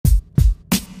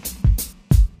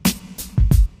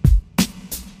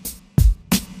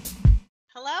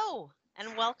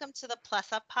and welcome to the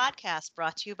Plus Up podcast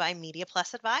brought to you by Media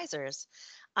Plus Advisors.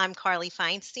 I'm Carly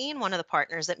Feinstein, one of the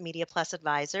partners at Media Plus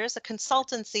Advisors, a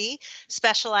consultancy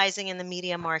specializing in the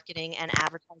media marketing and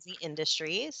advertising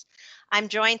industries. I'm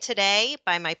joined today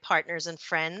by my partners and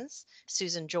friends,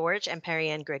 Susan George and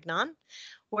Perrianne Grignon.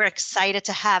 We're excited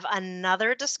to have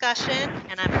another discussion,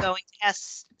 and I'm going to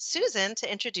ask Susan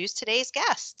to introduce today's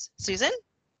guest. Susan?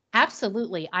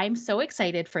 Absolutely. I'm so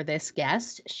excited for this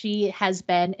guest. She has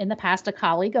been in the past a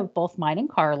colleague of both mine and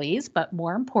Carly's, but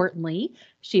more importantly,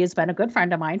 she has been a good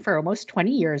friend of mine for almost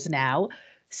 20 years now.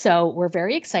 So we're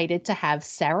very excited to have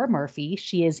Sarah Murphy.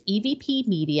 She is EVP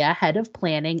Media, Head of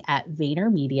Planning at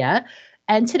VaynerMedia.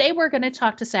 And today we're going to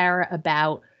talk to Sarah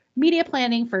about media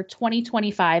planning for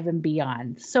 2025 and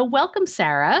beyond. So welcome,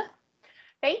 Sarah.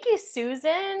 Thank you,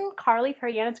 Susan. Carly,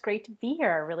 Perrianne, it's great to be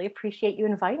here. I really appreciate you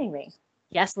inviting me.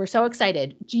 Yes, we're so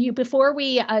excited. Before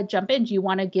we jump in, do you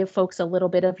want to give folks a little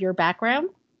bit of your background?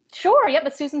 Sure. Yep.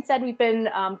 As Susan said, we've been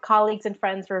colleagues and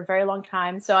friends for a very long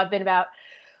time. So I've been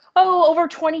over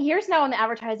 20 years now in the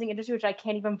advertising industry, which I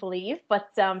can't even believe. But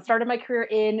started my career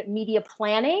in media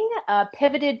planning,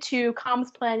 pivoted to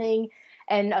comms planning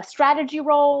and strategy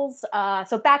roles.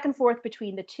 So back and forth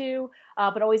between the two,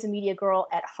 but always a media girl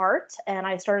at heart. And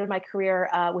I started my career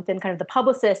within kind of the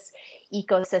Publicis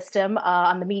ecosystem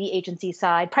on the media agency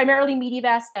side, primarily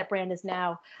MediaVest. That brand is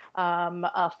now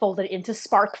folded into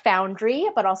Spark Foundry,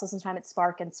 but also some time at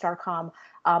Spark and Starcom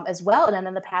as well. And then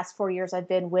in the past 4 years, I've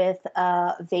been with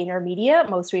VaynerMedia,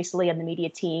 most recently in the media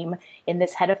team in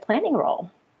this head of planning role.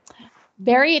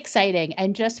 Very exciting.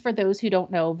 And just for those who don't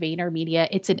know, VaynerMedia,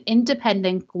 it's an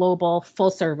independent global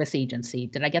full service agency.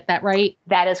 Did I get that right?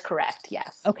 That is correct.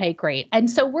 Yes. Okay, great.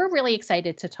 And so we're really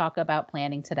excited to talk about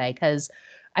planning today because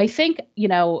I think,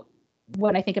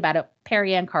 when I think about it,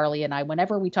 Perrianne, Carly, and I,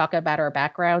 whenever we talk about our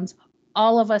backgrounds,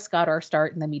 all of us got our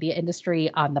start in the media industry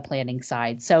on the planning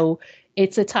side. So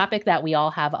it's a topic that we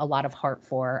all have a lot of heart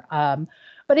for.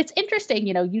 But it's interesting,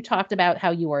 you talked about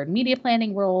how you were in media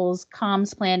planning roles,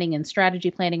 comms planning, and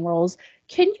strategy planning roles.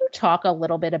 Can you talk a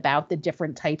little bit about the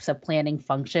different types of planning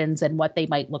functions and what they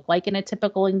might look like in a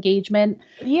typical engagement?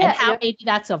 Yeah, and how maybe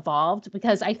that's evolved?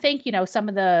 Because I think, some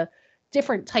of the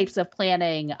different types of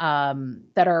planning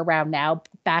that are around now,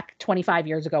 back 25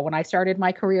 years ago when I started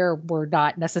my career, were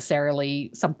not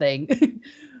necessarily something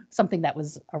that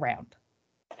was around.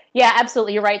 Yeah,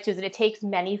 absolutely. You're right, Susan. It takes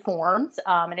many forms,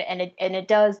 and it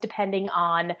does depending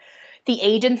on the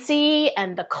agency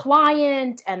and the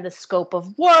client and the scope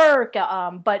of work.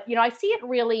 But I see it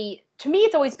really. To me,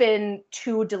 it's always been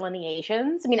two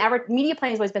delineations. I mean, media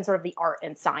planning has always been sort of the art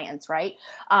and science, right?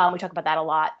 We talk about that a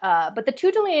lot. But the two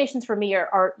delineations for me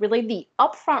are really the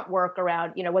upfront work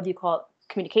around, whether you call it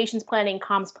communications planning,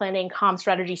 comm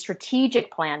strategy,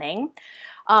 strategic planning.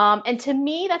 And to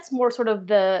me, that's more sort of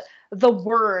the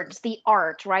words, the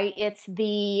art, right? It's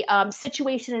the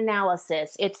situation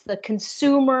analysis. It's the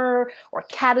consumer or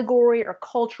category or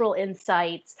cultural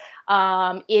insights.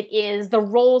 It is the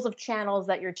roles of channels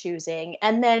that you're choosing.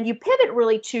 And then you pivot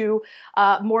really to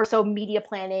more so media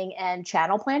planning and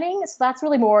channel planning. So that's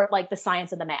really more like the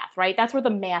science of the math, right? That's where the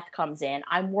math comes in.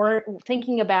 I'm more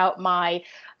thinking about my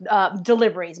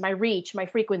deliveries, my reach, my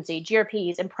frequency,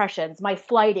 GRPs, impressions, my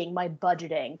flighting, my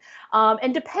budgeting.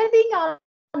 And depending on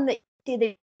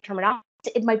the terminology,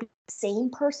 it might be the same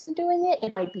person doing it.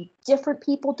 It might be different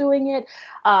people doing it.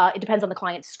 It depends on the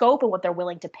client's scope and what they're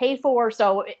willing to pay for.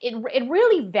 So it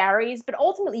really varies, but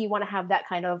ultimately you want to have that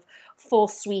kind of full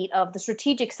suite of the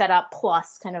strategic setup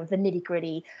plus kind of the nitty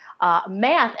gritty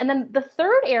math. And then the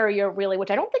third area really,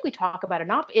 which I don't think we talk about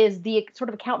enough, is the sort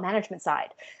of account management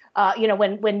side.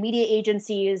 When media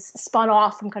agencies spun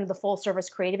off from kind of the full service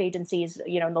creative agencies,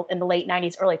 in the late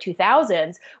 90s, early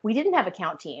 2000s, we didn't have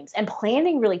account teams, and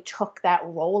planning really took that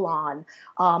role on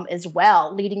as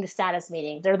well, leading the status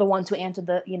meetings. They're the ones who answered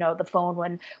the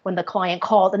phone when the client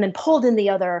called, and then pulled in the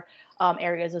other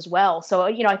areas as well. So,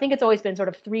 I think it's always been sort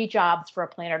of three jobs for a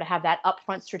planner to have that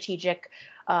upfront strategic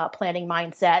planning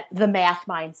mindset, the math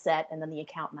mindset, and then the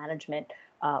account management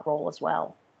role as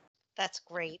well. That's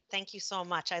great. Thank you so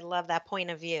much. I love that point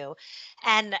of view.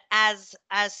 And as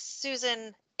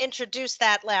Susan introduced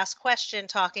that last question,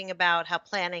 talking about how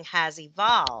planning has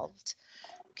evolved,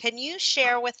 can you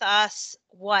share with us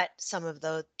what some of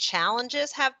the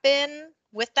challenges have been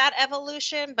with that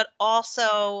evolution, but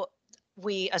also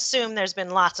we assume there's been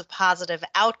lots of positive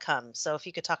outcomes. So if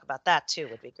you could talk about that too,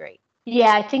 would be great.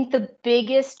 Yeah, I think the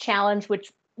biggest challenge,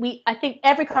 which I think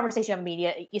every conversation on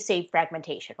media, you say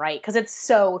fragmentation, right? Because it's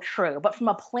so true. But from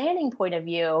a planning point of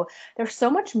view, there's so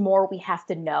much more we have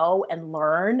to know and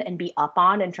learn and be up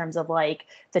on in terms of like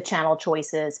the channel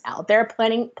choices out there.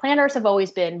 Planners have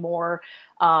always been more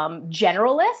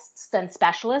generalists than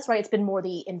specialists, right? It's been more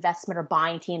the investment or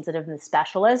buying teams that have been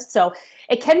specialists. So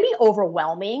it can be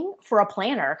overwhelming for a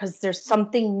planner because there's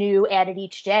something new added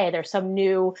each day. There's some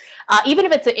new, even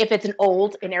if it's an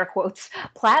old, in air quotes,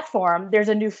 platform, there's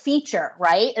a new feature,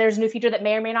 right? There's a new feature that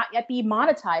may or may not yet be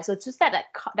monetized. So it's just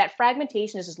that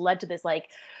fragmentation has just led to this like,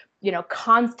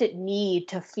 constant need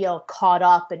to feel caught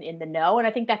up and in the know. And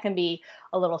I think that can be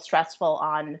a little stressful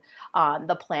on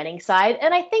the planning side.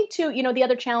 And I think too, the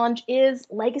other challenge is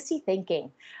legacy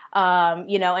thinking,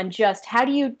 and just how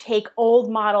do you take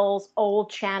old models, old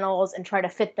channels and try to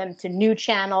fit them to new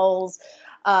channels,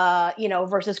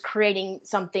 versus creating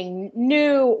something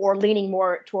new or leaning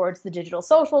more towards the digital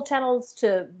social channels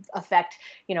to affect,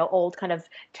 old kind of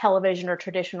television or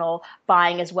traditional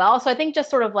buying as well. So I think just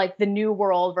sort of like the new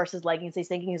world versus legacy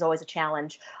thinking is always a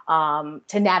challenge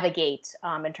to navigate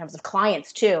in terms of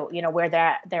clients too, where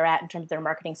they're at in terms of their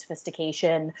marketing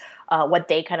sophistication, what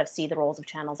they kind of see the roles of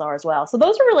channels are as well. So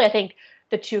those are really, I think,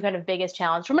 the two kind of biggest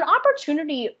challenges. From an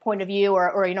opportunity point of view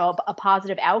or a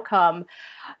positive outcome,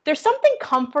 there's something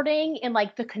comforting in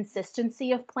like the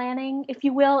consistency of planning, if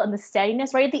you will, and the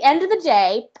steadiness, right? At the end of the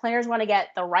day, planners want to get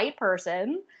the right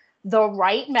person, the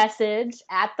right message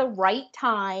at the right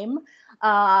time.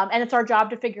 And it's our job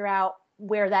to figure out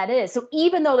where that is. So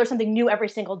even though there's something new every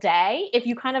single day, if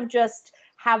you kind of just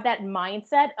have that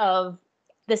mindset of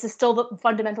this is still the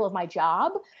fundamental of my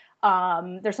job,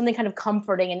 there's something kind of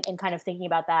comforting in kind of thinking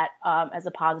about that as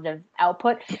a positive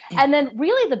output. And then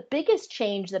really the biggest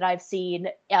change that I've seen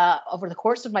over the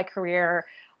course of my career,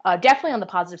 definitely on the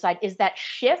positive side, is that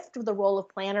shift of the role of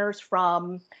planners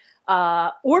from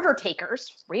order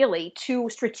takers really to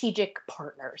strategic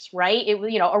partners, right?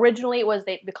 Originally it was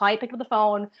the client picked up the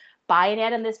phone, buy an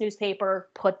ad in this newspaper,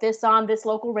 put this on this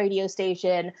local radio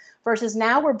station, versus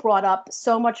now we're brought up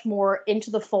so much more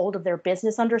into the fold of their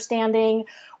business understanding.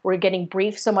 We're getting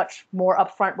briefed so much more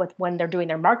upfront with when they're doing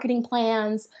their marketing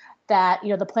plans that,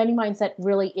 the planning mindset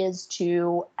really is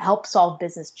to help solve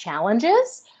business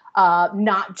challenges,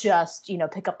 not just,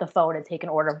 pick up the phone and take an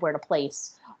order of where to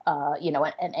place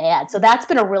an ad. So that's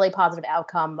been a really positive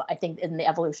outcome, I think, in the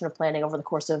evolution of planning over the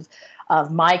course of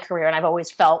my career. And I've always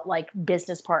felt like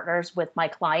business partners with my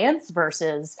clients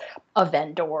versus a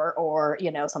vendor or,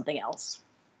 something else.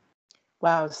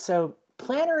 Wow. So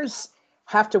planners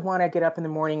have to want to get up in the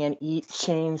morning and eat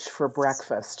change for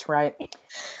breakfast, right?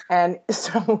 And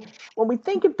so when we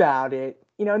think about it,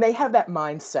 and they have that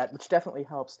mindset, which definitely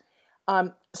helps.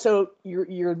 So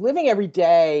you're living every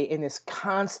day in this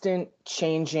constant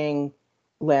changing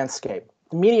landscape.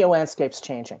 The media landscape's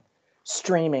changing.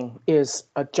 Streaming is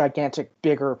a gigantic,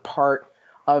 bigger part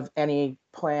of any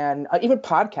plan, even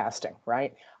podcasting,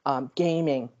 right?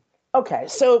 Gaming. Okay,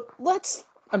 so let's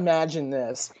imagine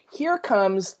this. Here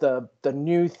comes the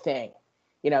new thing.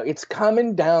 It's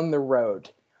coming down the road.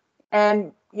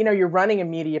 And you're running a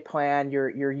media plan.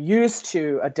 You're used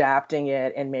to adapting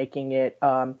it and making it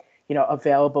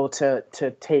available to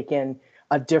take in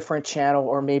a different channel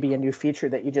or maybe a new feature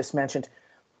that you just mentioned.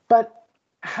 But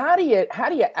how do you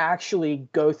actually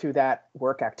go through that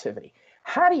work activity?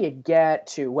 How do you get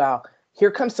to, well,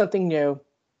 here comes something new.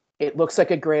 It looks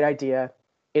like a great idea.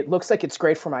 It looks like it's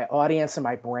great for my audience and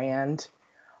my brand.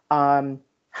 How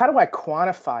do I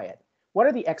quantify it? What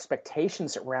are the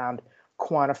expectations around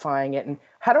quantifying it? And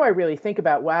how do I really think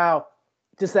about, wow,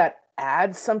 does that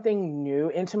add something new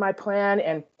into my plan?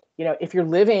 And if you're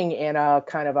living in a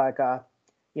kind of like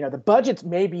the budget's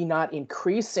maybe not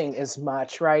increasing as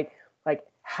much, right? Like,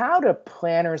 how do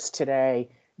planners today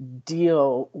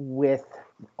deal with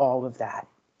all of that?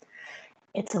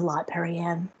 It's a lot,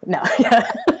 Perianne. No.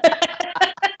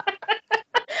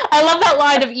 I love that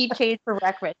line of eat change for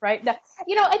breakfast, right? No,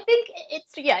 I think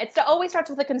it always starts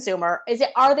with the consumer.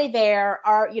 Are they there?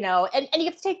 And you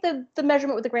have to take the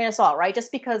measurement with a grain of salt, right?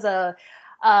 Just because a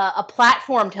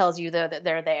platform tells you that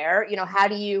they're there, how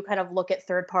do you kind of look at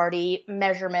third-party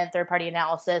measurement, third-party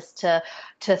analysis to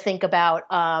think about,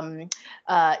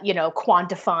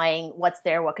 quantifying what's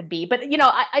there, what could be. But,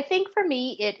 I think for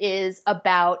me, it is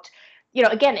about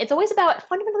again, it's always about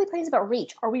fundamentally planning is about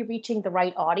reach. Are we reaching the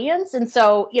right audience? And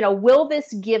so, will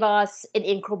this give us an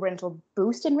incremental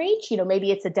boost in reach?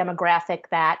 Maybe it's a demographic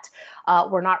that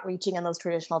we're not reaching in those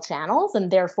traditional channels. And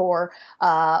therefore,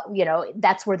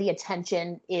 that's where the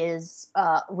attention is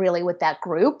really with that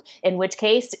group, in which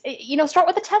case, start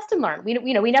with a test and learn.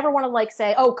 We never want to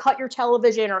say, oh, cut your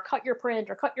television or cut your print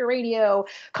or cut your radio,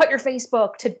 cut your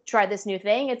Facebook to try this new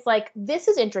thing. It's like, this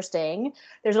is interesting.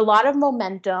 There's a lot of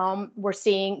momentum. We're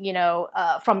seeing,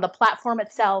 from the platform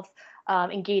itself,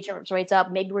 engagement rates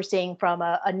up. Maybe we're seeing from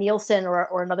a Nielsen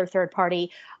or another third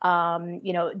party,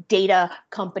 data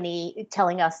company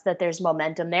telling us that there's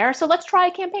momentum there. So let's try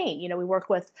a campaign. We work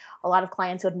with a lot of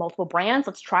clients who have multiple brands.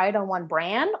 Let's try it on one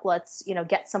brand. Let's,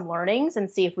 get some learnings and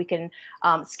see if we can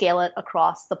scale it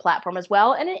across the platform as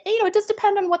well. And it does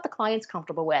depend on what the client's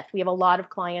comfortable with. We have a lot of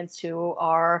clients who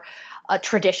are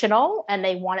traditional and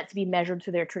they want it to be measured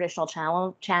through their traditional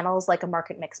channels like a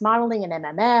market mix modeling and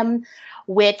MMM,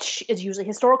 which is usually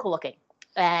historical looking.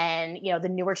 And, the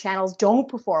newer channels don't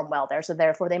perform well there. So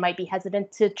therefore, they might be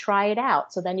hesitant to try it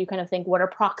out. So then you kind of think, what are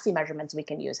proxy measurements we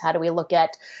can use? How do we look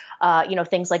at,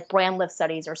 things like brand lift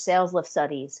studies or sales lift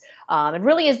studies? And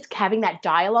really is having that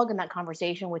dialogue and that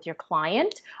conversation with your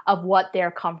client of what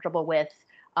they're comfortable with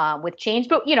change.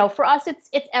 But, for us,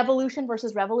 it's evolution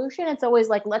versus revolution. It's always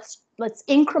like, let's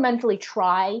incrementally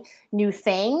try new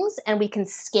things and we can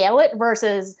scale it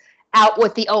versus out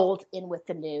with the old, in with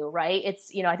the new, right?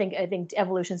 It's, I think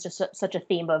evolution is just such a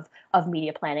theme of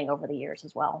media planning over the years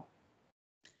as well.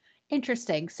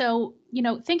 Interesting. So,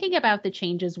 thinking about the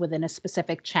changes within a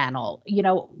specific channel,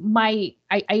 I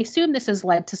assume this has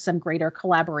led to some greater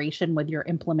collaboration with your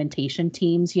implementation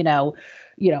teams.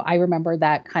 I remember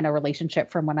that kind of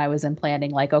relationship from when I was in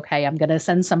planning, like, okay, I'm going to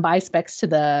send some buy specs to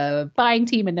the buying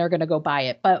team and they're going to go buy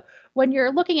it. But when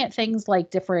you're looking at things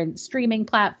like different streaming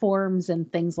platforms and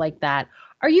things like that,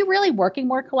 are you really working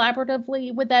more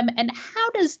collaboratively with them? And how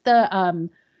does the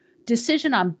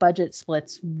decision on budget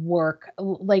splits work?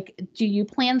 Like, do you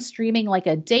plan streaming like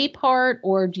a day part,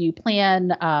 or do you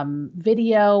plan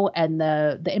video and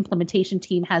the implementation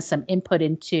team has some input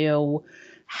into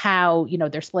how,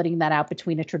 they're splitting that out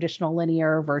between a traditional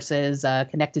linear versus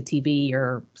connected TV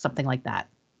or something like that?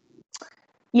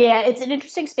 Yeah, it's an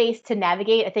interesting space to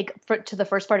navigate. I think to the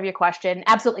first part of your question,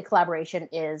 absolutely collaboration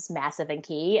is massive and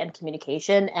key, and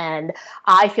communication. And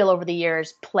I feel over the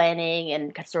years, planning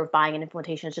and sort of buying and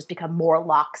implementation has just become more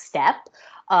lockstep.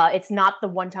 It's not the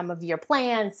one time of year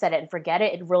plan, set it and forget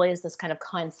it. It really is this kind of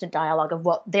constant dialogue of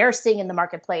what they're seeing in the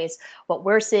marketplace, what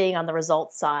we're seeing on the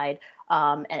results side,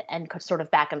 and sort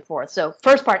of back and forth. So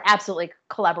first part, absolutely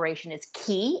collaboration is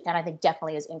key, and I think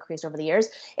definitely has increased over the years.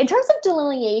 In terms of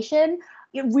delineation,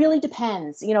 it really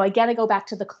depends. Again, I go back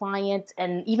to the client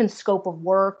and even scope of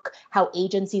work, how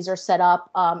agencies are set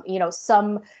up.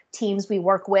 Some teams we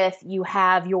work with, you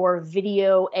have your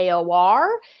video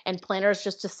AOR and planners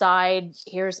just decide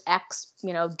here's X,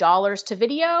 dollars to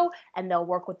video, and they'll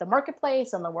work with the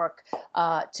marketplace and they'll work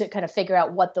to kind of figure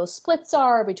out what those splits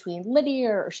are between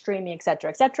linear or streaming, et cetera,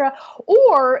 et cetera.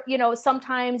 Or,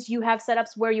 sometimes you have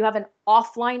setups where you have an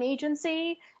offline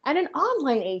agency and an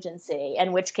online agency,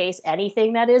 in which case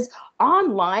anything that is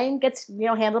online gets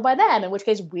handled by them, in which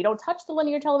case we don't touch the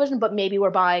linear television, but maybe we're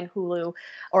buying Hulu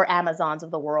or Amazons of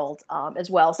the world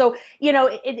as well. So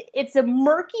it's a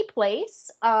murky place.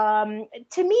 To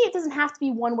me, it doesn't have to be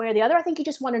one way or the other. I think you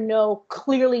just want to know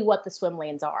clearly what the swim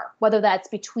lanes are, whether that's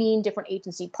between different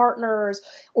agency partners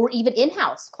or even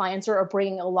in-house. Clients are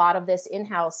bringing a lot of this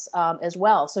in-house as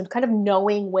well. So kind of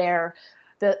knowing where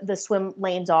the swim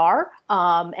lanes are,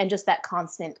 and just that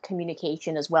constant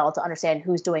communication as well to understand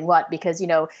who's doing what. Because,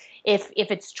 if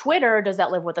it's Twitter, does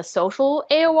that live with a social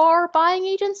AOR buying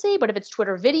agency? But if it's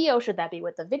Twitter video, should that be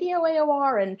with the video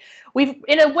AOR? And we've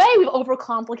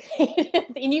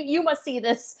overcomplicated, and you must see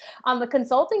this on the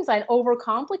consulting side,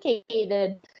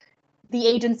 overcomplicated the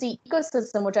agency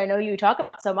ecosystem, which I know you talk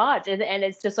about so much. And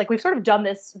it's just like, we've sort of done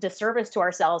this disservice to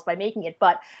ourselves by making it.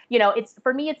 But, it's,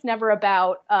 for me, it's never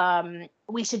about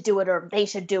we should do it or they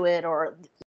should do it, or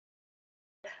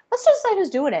let's just decide who's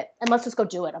doing it and let's just go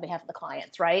do it on behalf of the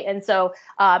clients, right? And so,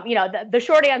 the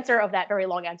short answer of that very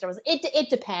long answer was it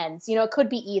depends. It could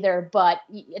be either, but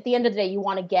at the end of the day, you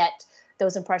want to get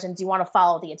those impressions. You want to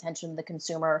follow the attention of the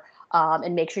consumer,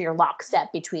 and make sure you're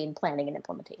lockstep between planning and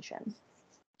implementation.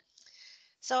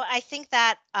 So I think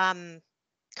that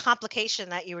complication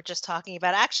that you were just talking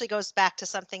about actually goes back to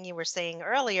something you were saying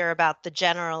earlier about the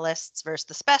generalists versus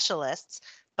the specialists,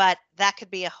 but that could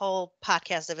be a whole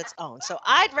podcast of its own. So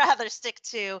I'd rather stick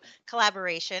to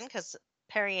collaboration because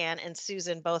Perry Ann and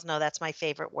Susan both know that's my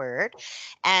favorite word.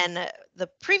 And the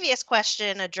previous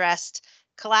question addressed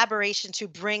collaboration to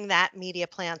bring that media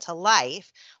plan to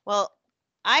life. Well,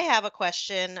 I have a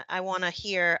question. I want to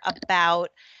hear about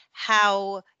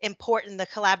how important the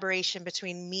collaboration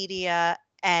between media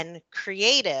and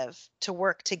creative to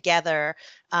work together,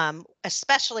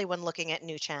 especially when looking at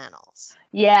new channels.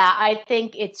 Yeah, I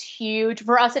think it's huge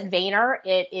for us at Vayner.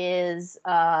 It is,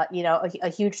 a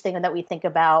huge thing that we think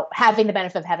about having the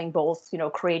benefit of having both,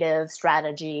 creative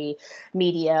strategy,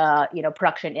 media,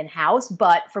 production in house.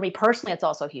 But for me personally, it's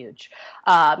also huge.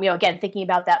 Again, thinking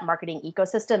about that marketing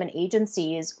ecosystem and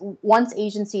agencies. Once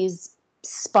agencies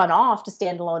spun off to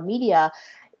standalone media,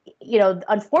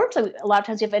 unfortunately, a lot of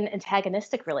times you have an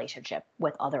antagonistic relationship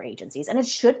with other agencies, and it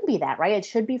shouldn't be that, right? It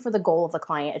should be for the goal of the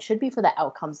client. It should be for the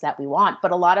outcomes that we want.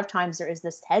 But a lot of times there is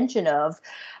this tension of,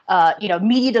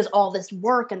 media does all this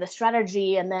work and the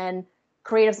strategy, and then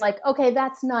creatives like, okay,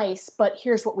 that's nice, but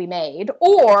here's what we made.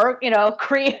 Or,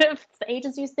 creative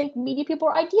agencies think media people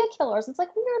are idea killers. It's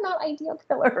like, we are not idea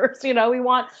killers. We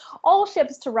want all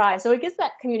ships to rise. So it gets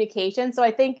that communication. So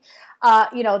I think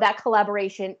that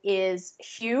collaboration is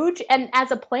huge. And as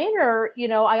a planner,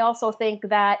 I also think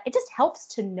that it just helps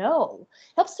to know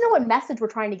what message we're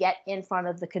trying to get in front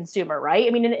of the consumer, right?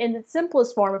 I mean, in the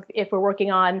simplest form, if we're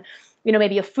working on,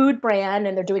 maybe a food brand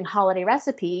and they're doing holiday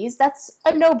recipes, that's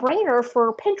a no-brainer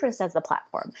for Pinterest as the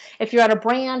platform. If you're at a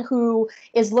brand who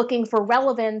is looking for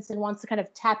relevance and wants to kind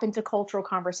of tap into cultural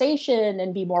conversation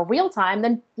and be more real-time,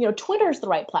 then, Twitter's the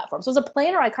right platform. So as a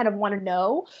planner, I kind of want to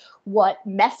know what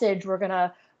message we're going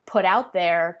to put out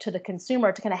there to the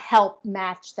consumer to kind of help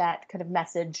match that kind of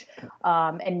message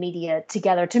and media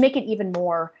together to make it even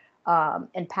more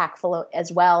impactful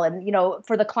as well. And,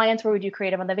 for the clients where we do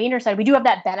creative on the Vayner side, we do have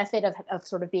that benefit of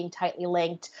sort of being tightly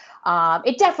linked.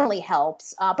 It definitely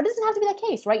helps, but it doesn't have to be that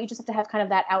case, right? You just have to have kind of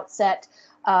that outset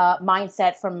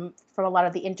mindset from a lot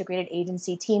of the integrated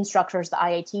agency team structures, the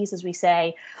IATs, as we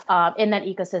say, in that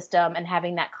ecosystem, and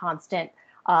having that constant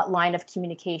line of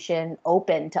communication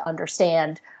open to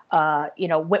understand,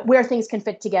 where things can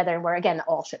fit together and where, again,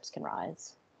 all ships can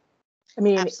rise. I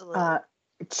mean, Absolutely.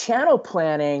 Channel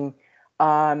planning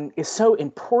is so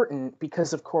important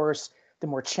because, of course, the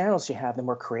more channels you have, the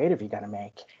more creative you got to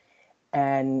make.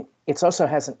 And it also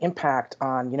has an impact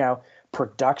on,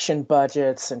 production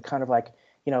budgets and kind of like,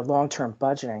 long-term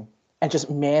budgeting and just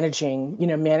managing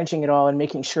it all and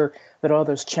making sure that all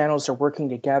those channels are working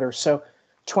together. So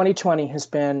 2020 has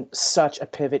been such a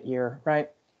pivot year, right?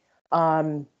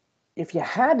 If you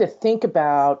had to think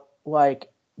about like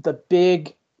the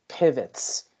big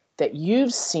pivots that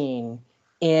you've seen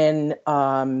in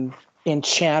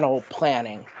channel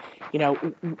planning,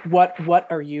 what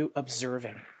are you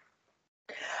observing?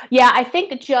 Yeah, I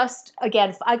think just,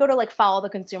 again, I go to like follow the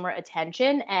consumer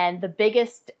attention, and the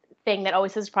biggest thing that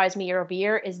always has surprised me year over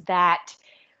year is that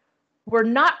we're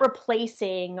not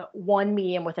replacing one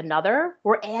medium with another.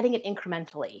 We're adding it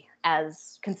incrementally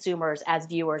as consumers, as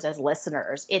viewers, as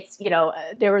listeners. It's,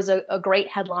 there was a great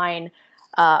headline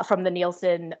from the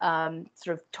Nielsen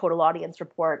sort of total audience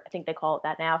report, I think they call it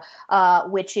that now,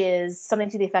 which is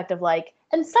something to the effect of like,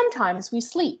 and sometimes we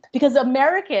sleep because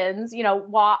Americans,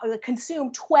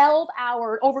 consume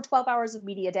over 12 hours of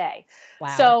media a day.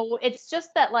 Wow. So it's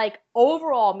just that like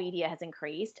overall media has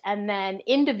increased, and then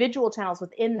individual channels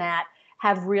within that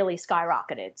have really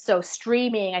skyrocketed. So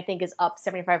streaming, I think, is up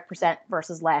 75%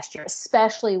 versus last year,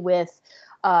 especially with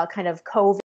kind of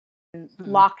COVID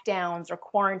lockdowns or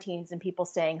quarantines and people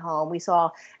staying home. We saw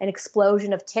an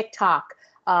explosion of TikTok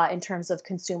in terms of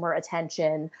consumer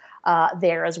attention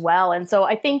there as well. And so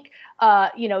I think,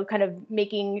 kind of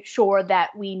making sure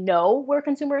that we know where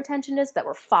consumer attention is, that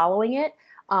we're following it,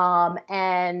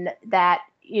 and that,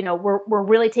 we're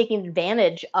really taking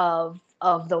advantage of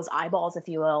those eyeballs, if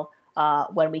you will,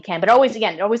 when we can. But always,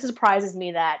 again, it always surprises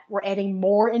me that we're adding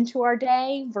more into our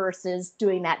day versus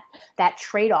doing that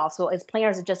trade-off. So as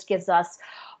planners, it just gives us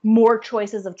more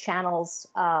choices of channels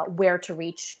where to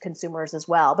reach consumers as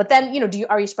well. But then,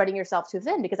 are you spreading yourself too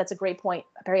thin? Because that's a great point,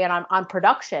 Perry Ann, on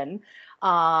production.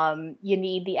 You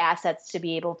need the assets to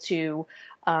be able to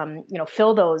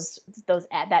fill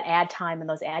that ad time and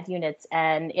those ad units.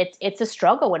 And it's a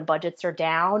struggle when budgets are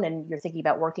down and you're thinking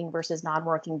about working versus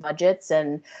non-working budgets,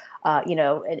 and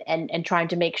and trying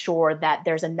to make sure that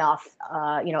there's enough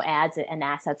ads and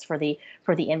assets for the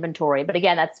inventory. But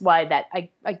again, that's why that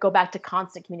I go back to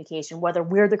constant communication, whether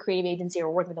we're the creative agency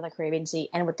or working with another creative agency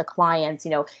and with the clients.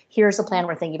 Here's the plan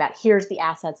we're thinking about. Here's the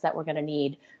assets that we're going to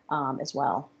need as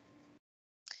well.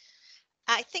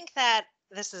 I think that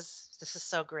this is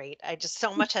so great. I just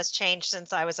so much has changed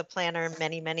since I was a planner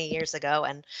many years ago,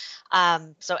 and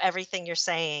so everything you're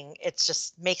saying, it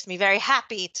just makes me very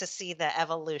happy to see the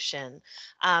evolution.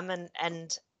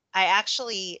 And I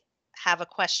actually have a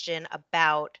question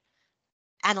about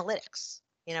analytics.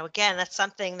 Again, that's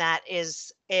something that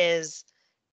is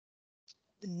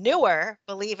newer,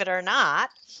 believe it or not.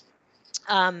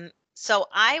 So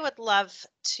I would love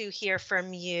to hear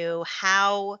from you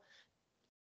how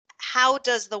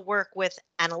does the work with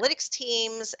analytics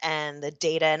teams and the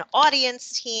data and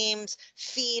audience teams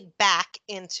feed back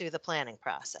into the planning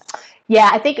process? Yeah,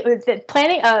 I think the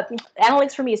planning,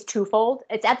 analytics for me is twofold.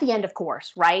 It's at the end, of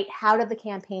course, right? How did the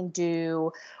campaign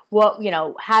do?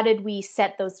 How did we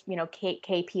set those,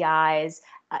 KPIs?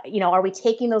 Are we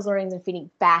taking those learnings and feeding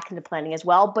back into planning as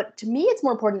well? But to me, it's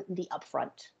more important in the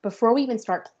upfront. Before we even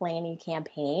start planning a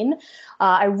campaign,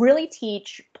 I really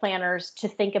teach planners to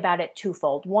think about it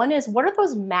twofold. One is, what are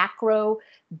those macro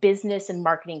business and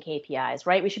marketing KPIs,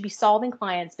 right? We should be solving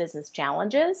clients' business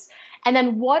challenges. And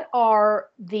then what are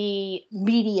the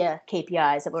media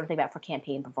KPIs that we want to think about for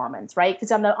campaign performance, right? Because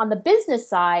on the business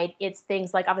side, it's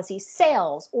things like obviously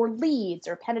sales or leads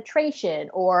or penetration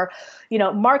or,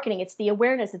 marketing. It's the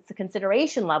awareness, it's the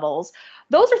consideration levels.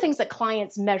 Those are things that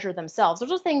clients measure themselves.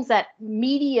 Those are things that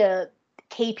media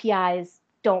KPIs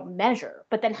don't measure.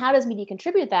 But then how does media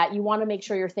contribute to that? You want to make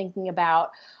sure you're thinking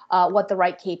about what the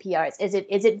right KPI is.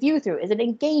 Is it view through? Is it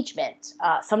engagement?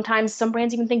 Sometimes some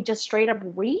brands even think just straight up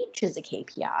reach is a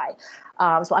KPI.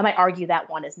 So I might argue that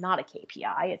one is not a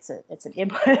KPI. It's an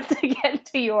input to get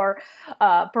to your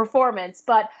performance.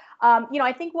 But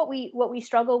I think what we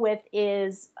struggle with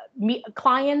is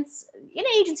clients in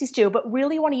agencies too, but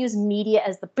really want to use media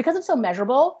because it's so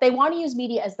measurable. They want to use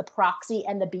media as the proxy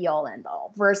and the be all end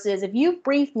all. Versus if you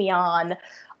brief me on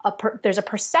there's a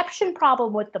perception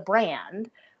problem with the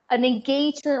brand, an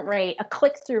engagement rate, a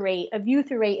click-through rate, a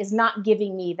view-through rate is not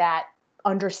giving me that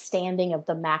understanding of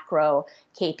the macro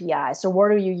KPI. So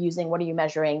what are you using? What are you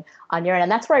measuring on your end?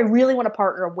 And that's where I really want to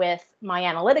partner with my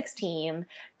analytics team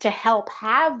to help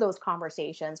have those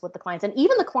conversations with the clients and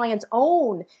even the client's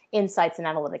own insights and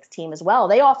analytics team as well.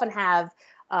 They often have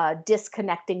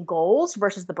disconnecting goals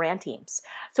versus the brand teams.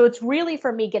 So it's really,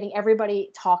 for me, getting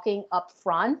everybody talking up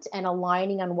front and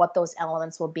aligning on what those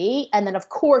elements will be. And then, of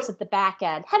course, at the back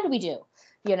end, how did we do?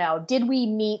 Did we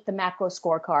meet the macro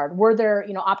scorecard? Were there,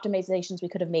 optimizations we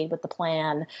could have made with the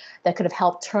plan that could have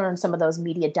helped turn some of those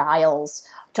media dials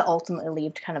to ultimately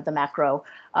lead to kind of the macro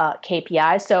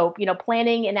KPI? So,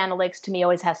 planning and analytics to me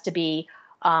always has to be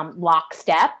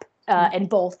lockstep. And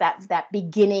both that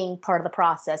beginning part of the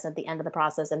process and the end of the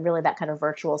process, and really that kind of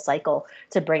virtual cycle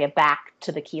to bring it back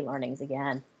to the key learnings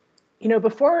again.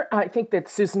 Before, I think that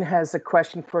Susan has a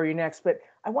question for you next, but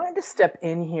I wanted to step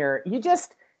in here. You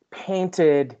just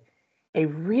painted a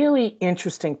really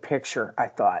interesting picture, I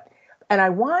thought. And I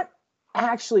want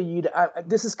actually you to,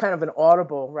 this is kind of an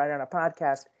audible right on a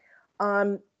podcast.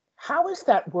 How has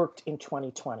that worked in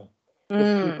 2020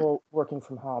 with people working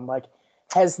from home? Like,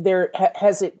 has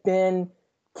it been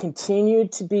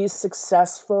continued to be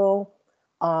successful?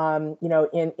 In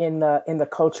the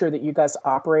culture that you guys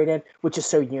operate in, which is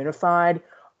so unified,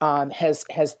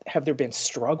 have there been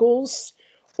struggles,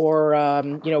 or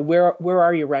where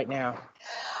are you right now?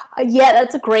 Yeah,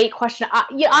 that's a great question.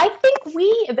 I think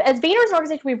we, as Vayner as an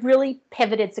organization, we've really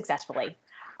pivoted successfully.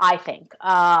 I think,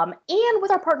 and with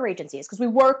our partner agencies, because we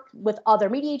work with other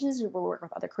media agencies, we work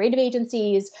with other creative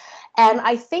agencies, and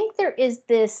I think there is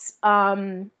this, I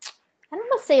don't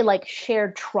want to say like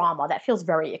shared trauma, that feels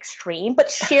very extreme,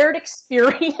 but shared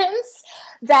experience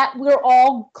that we're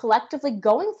all collectively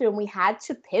going through, and we had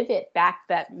to pivot back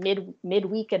that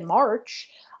midweek in March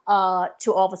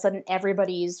to all of a sudden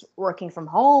everybody's working from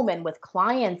home and with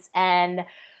clients, and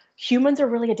humans are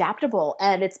really adaptable,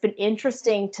 and it's been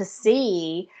interesting to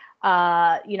see.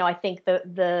 I think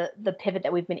the pivot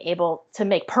that we've been able to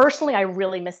make. Personally, I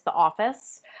really miss the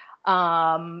office,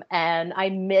 and I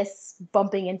miss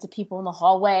bumping into people in the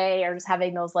hallway or just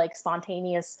having those like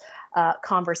spontaneous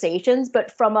conversations.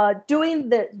 But from doing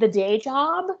the day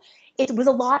job, it was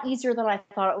a lot easier than I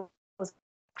thought it was.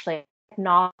 Actually,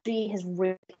 technology has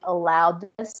really allowed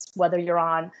this, whether you're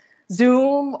on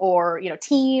Zoom or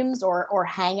Teams or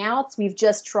Hangouts. We've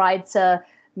just tried to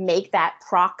make that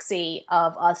proxy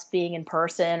of us being in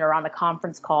person or on a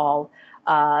conference call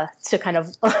to kind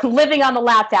of living on the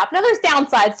laptop. Now there's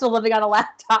downsides to living on a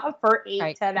laptop for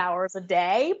 10 hours a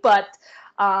day, but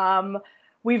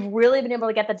we've really been able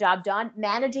to get the job done.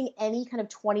 Managing any kind of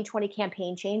 2020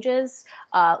 campaign changes,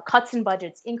 cuts in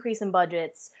budgets, increase in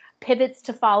budgets, pivots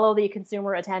to follow the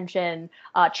consumer attention,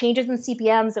 changes in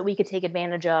CPMs that we could take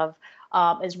advantage of.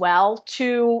 as well,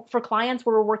 to for clients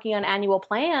where we're working on annual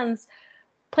plans,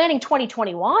 planning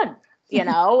 2021,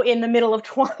 in the middle of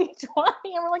 2020.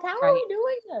 And we're like, how are we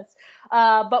doing this?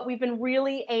 But we've been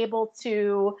really able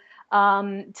to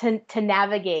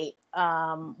navigate,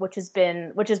 which has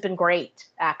been great,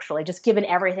 actually, just given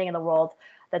everything in the world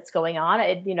that's going on.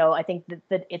 I think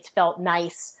that it's felt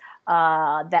nice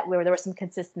that there was some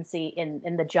consistency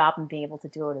in the job and being able to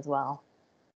do it as well.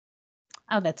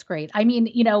 Oh, that's great. I mean,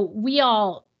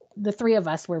 the three of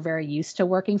us were very used to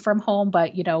working from home,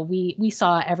 but we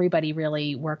saw everybody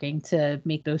really working to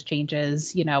make those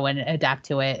changes, and adapt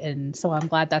to it. And so I'm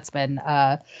glad that's been,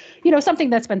 something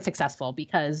that's been successful,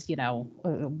 because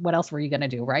what else were you going to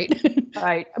do, right?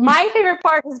 Right. My favorite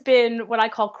part has been what I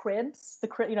call cribs, the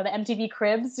MTV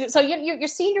cribs. So you're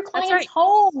seeing your clients'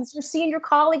 homes, you're seeing your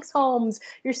colleagues' homes,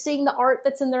 you're seing the art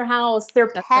that's in their house, their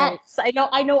pets. Right.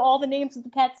 I know all the names of the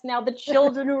pets now, the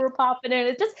children who are popping in.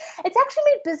 It's actually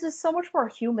made business so much more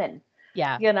human.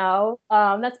 Yeah.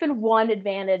 That's been one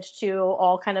advantage to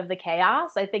all kind of the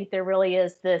chaos. I think there really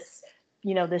is this,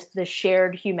 this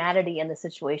shared humanity in the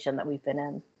situation that we've been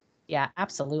in. Yeah,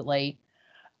 absolutely.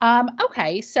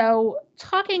 Okay, so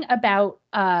talking about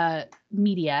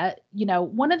media,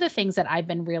 one of the things that I've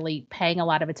been really paying a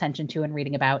lot of attention to and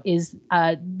reading about is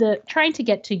the trying to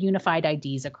get to unified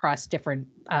IDs across different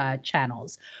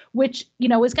channels, which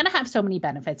is going to have so many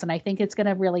benefits, and I think it's going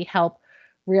to really help.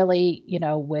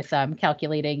 With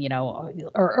calculating,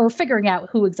 or figuring out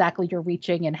who exactly you're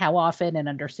reaching and how often, and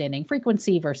understanding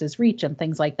frequency versus reach and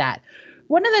things like that.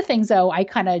 One of the things, though, I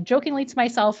kind of jokingly to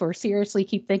myself or seriously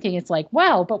keep thinking, it's like,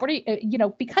 well, but what are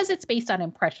you, because it's based on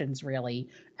impressions, really,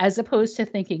 as opposed to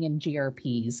thinking in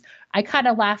GRPs, I kind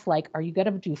of laugh like, are you going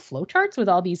to do flowcharts with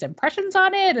all these impressions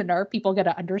on it? And are people going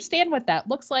to understand what that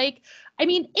looks like? I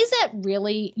mean, is it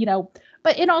really,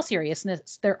 but in all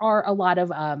seriousness, there are a lot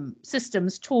of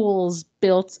systems, tools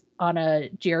built on a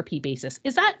GRP basis.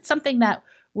 Is that something that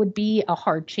would be a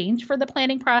hard change for the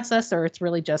planning process, or it's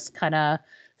really just kind of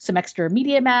some extra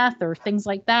media math or things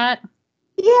like that?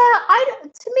 Yeah,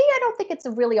 to me, I don't think it's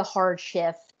really a hard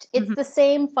shift. It's the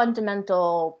same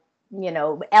fundamental,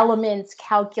 elements,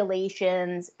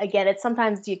 calculations. Again, it's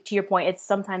sometimes, to your point, it's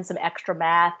sometimes some extra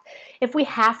math. If we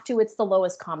have to, it's the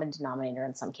lowest common denominator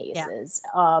in some cases.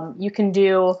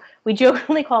 Yeah. We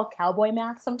jokingly call cowboy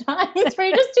math sometimes, where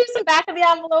you just do some back of the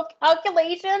envelope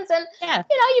calculations, and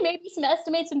you maybe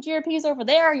estimate some GRPs over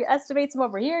there, you estimate some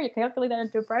over here, you calculate that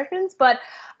into impressions. But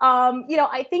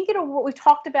I think we've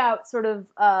talked about sort of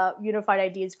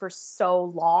unified IDs for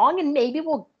so long, and maybe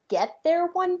we'll get there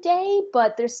one day,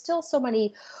 but there's still so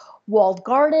many walled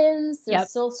gardens. There's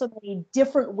still so many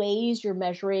different ways you're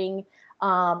measuring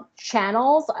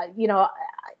channels.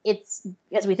 It's,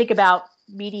 as we think about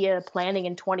media planning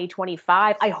in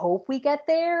 2025, I hope we get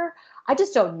there. I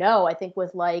just don't know. I think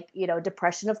with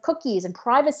depression of cookies and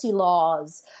privacy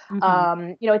laws,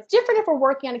 it's different if we're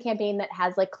working on a campaign that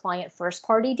has client first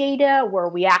party data where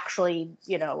we actually,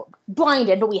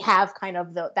 blinded, but we have kind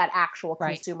of that actual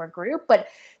consumer group. But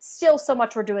still, so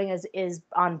much we're doing is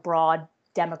on broad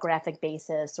demographic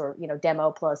basis, or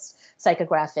demo plus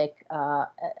psychographic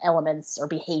elements or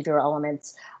behavior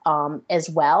elements as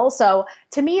well. So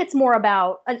to me, it's more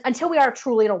about, until we are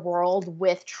truly in a world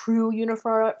with true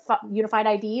unified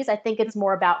IDs, I think it's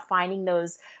more about finding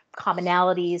those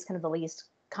commonalities, kind of the least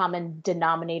common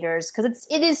denominators, because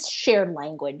it is shared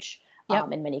language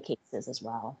in many cases as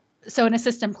well. So an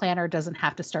assistant planner doesn't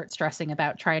have to start stressing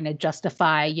about trying to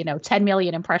justify, 10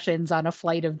 million impressions on a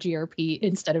flight of GRP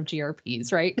instead of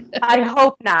GRPs, right? I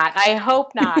hope not.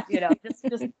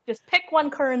 Just pick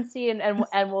one currency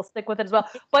and we'll stick with it as well.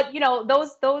 But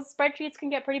those spreadsheets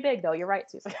can get pretty big, though. You're right,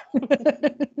 Susan.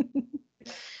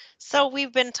 So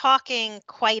we've been talking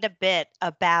quite a bit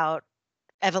about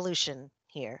evolution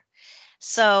here.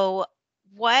 So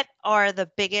what are the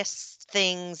biggest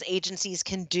things agencies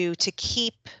can do to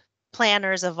keep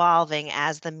planners evolving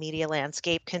as the media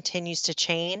landscape continues to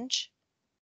change?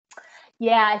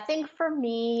 Yeah, I think for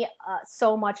me,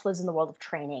 so much lives in the world of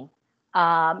training.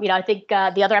 I think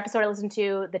the other episode I listened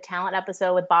to, the talent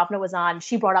episode with Bhavna was on,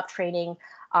 she brought up training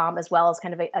as well as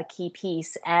kind of a key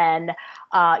piece. And,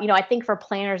 I think for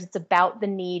planners, it's about the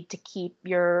need to keep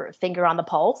your finger on the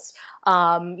pulse.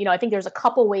 I think there's a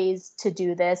couple ways to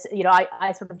do this.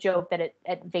 I sort of joke that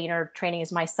at Vayner, training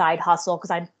is my side hustle,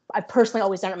 because I've personally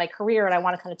always done it in my career, and I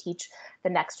want to kind of teach the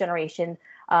next generation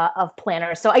of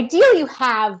planners. So ideally, you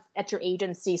have at your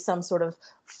agency some sort of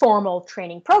formal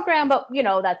training program, but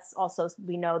that's also,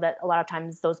 we know that a lot of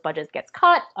times those budgets gets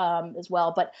cut as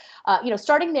well. But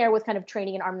starting there with kind of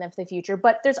training and arming them for the future.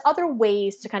 But there's other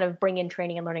ways to kind of bring in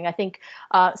training and learning. I think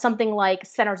something like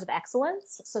centers of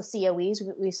excellence, so COEs,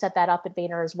 we set that up at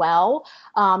Vayner as well,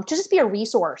 to just be a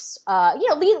resource.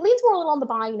 Leads more a little on the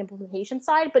buying and implementation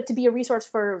side, but to be a resource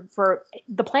for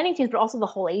the planning teams, but also the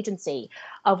whole agency,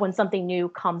 of when something new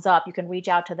comes up, you can reach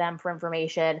out to them for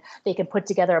information. They can put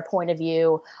together a point of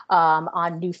view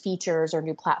on new features or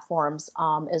new platforms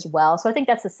as well. So I think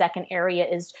that's the second area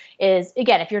is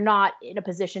again, if you're not in a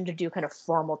position to do kind of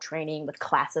formal training with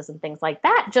classes and things like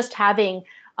that, just having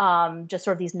just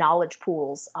sort of these knowledge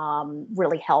pools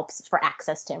really helps for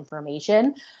access to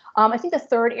information. I think the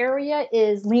third area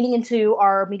is leaning into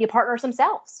our media partners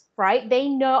themselves, right? They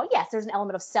know, yes, there's an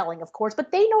element of selling, of course,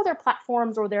 but they know their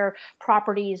platforms or their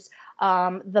properties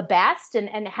the best.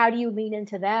 And how do you lean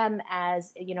into them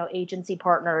as, agency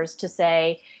partners to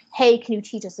say, hey, can you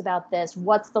teach us about this?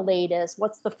 What's the latest?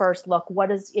 What's the first look? What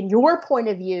is, in your point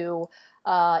of view,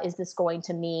 is this going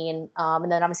to mean?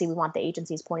 And then obviously we want the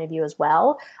agency's point of view as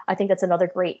well. I think that's another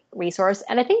great resource.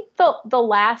 And I think the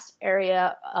last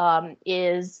area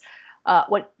is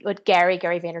what Gary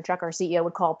Vaynerchuk, our CEO,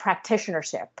 would call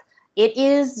practitionership. It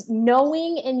is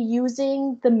knowing and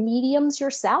using the mediums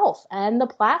yourself and the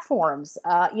platforms.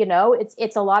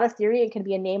 It's a lot of theory. It can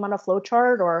be a name on a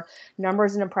flowchart or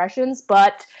numbers and impressions,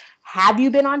 but have you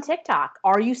been on TikTok?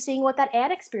 Are you seeing what that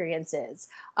ad experience is?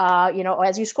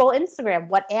 As you scroll Instagram,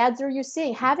 what ads are you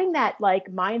seeing? Having that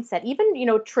mindset, even,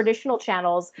 traditional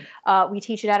channels, we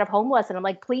teach it out of Home Lesson. I'm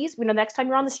like, please, next time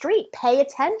you're on the street, pay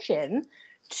attention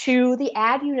to the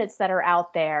ad units that are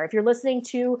out there. If you're listening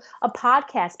to a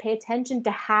podcast, pay attention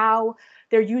to how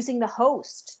they're using the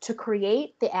host to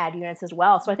create the ad units as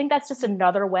well. So I think that's just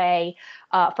another way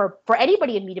for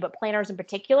anybody in media, but planners in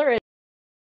particular, is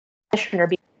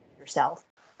yourself.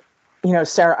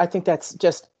 Sarah, I think that's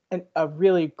just a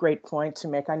really great point to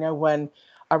make. I know when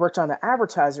I worked on the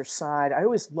advertiser side, I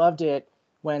always loved it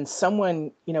when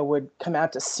someone, would come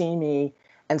out to see me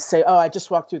and say, oh, I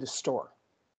just walked through the store.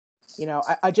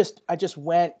 I just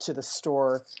went to the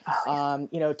store,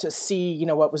 to see,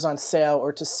 what was on sale,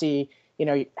 or to see,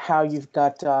 how you've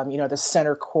got, the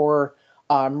center core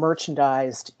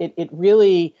merchandised. It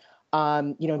really,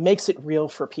 makes it real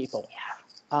for people.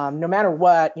 Yeah. No matter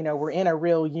what, we're in a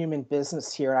real human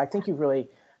business here. I think you really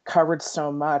covered so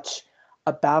much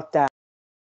about that.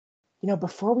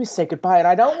 Before we say goodbye, and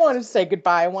I don't want to say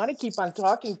goodbye, I want to keep on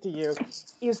talking to you.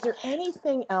 Is there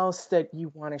anything else that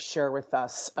you want to share with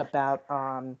us about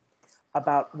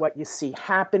what you see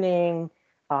happening,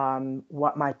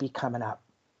 what might be coming up?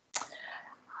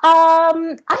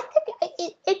 I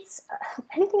think it's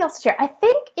anything else to share. I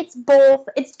think it's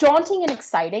daunting and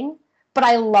exciting, but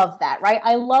I love that, right?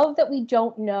 I love that we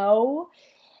don't know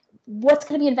what's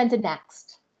going to be invented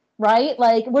next, right?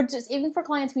 We're just, even for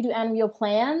clients we do annual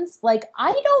plans,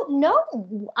 I don't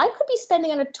know. I could be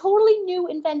spending on a totally new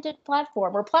invented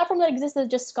platform, or a platform that existed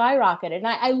just skyrocketed. And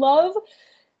I love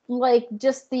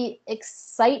just the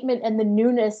excitement and the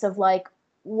newness of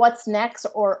what's next,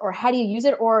 or how do you use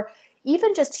it, or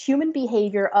even just human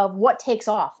behavior of what takes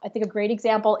off. I think a great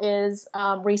example is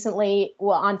recently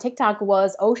on TikTok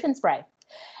was Ocean Spray.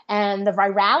 And the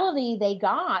virality they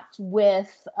got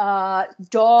with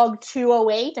Dog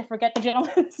 208, I forget the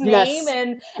gentleman's name,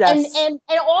 and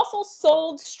also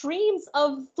sold streams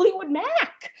of Fleetwood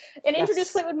Mac and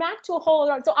introduced Fleetwood Mac to a whole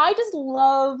other. So I just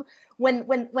love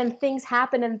when things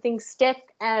happen and things stick,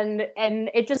 and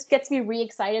it just gets me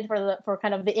re-excited for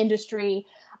kind of the industry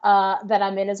that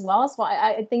I'm in as well. So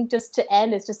I think, just to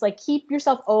end, it's just keep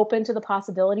yourself open to the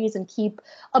possibilities and keep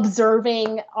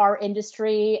observing our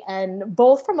industry, and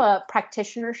both from a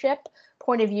practitionership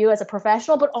point of view as a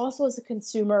professional, but also as a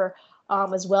consumer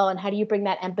as well. And how do you bring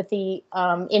that empathy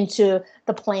into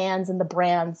the plans and the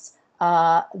brands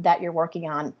that you're working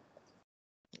on?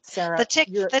 Sarah,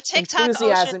 your TikTok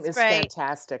enthusiasm is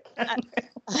fantastic.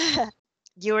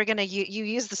 You were gonna you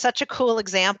used such a cool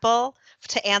example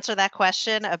to answer that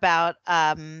question about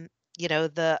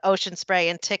the Ocean Spray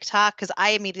and TikTok, because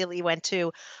I immediately went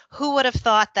to, who would have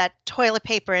thought that toilet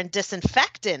paper and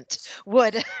disinfectant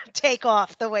would take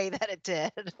off the way that it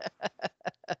did?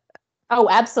 Oh,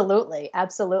 absolutely.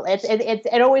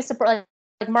 It always surprises,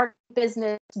 market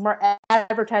business,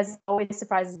 advertising always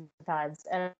surprises me sometimes,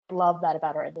 and I love that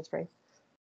about our industry.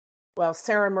 Well,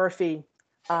 Sarah Murphy,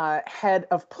 head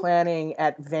of planning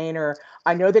at Vayner.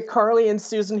 I know that Carly and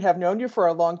Susan have known you for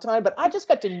a long time, but I just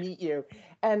got to meet you,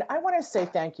 and I want to say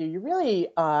thank you. You really,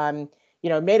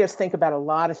 made us think about a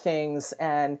lot of things,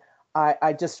 and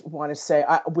I just want to say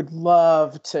I would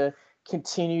love to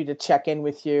continue to check in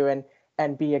with you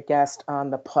and be a guest on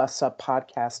the Plus Up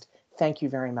podcast. Thank you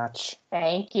very much.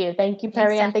 Thank you. Thank you, Thanks,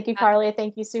 Perry Ann. Thank you, Jessica. Carly.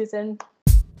 Thank you, Susan.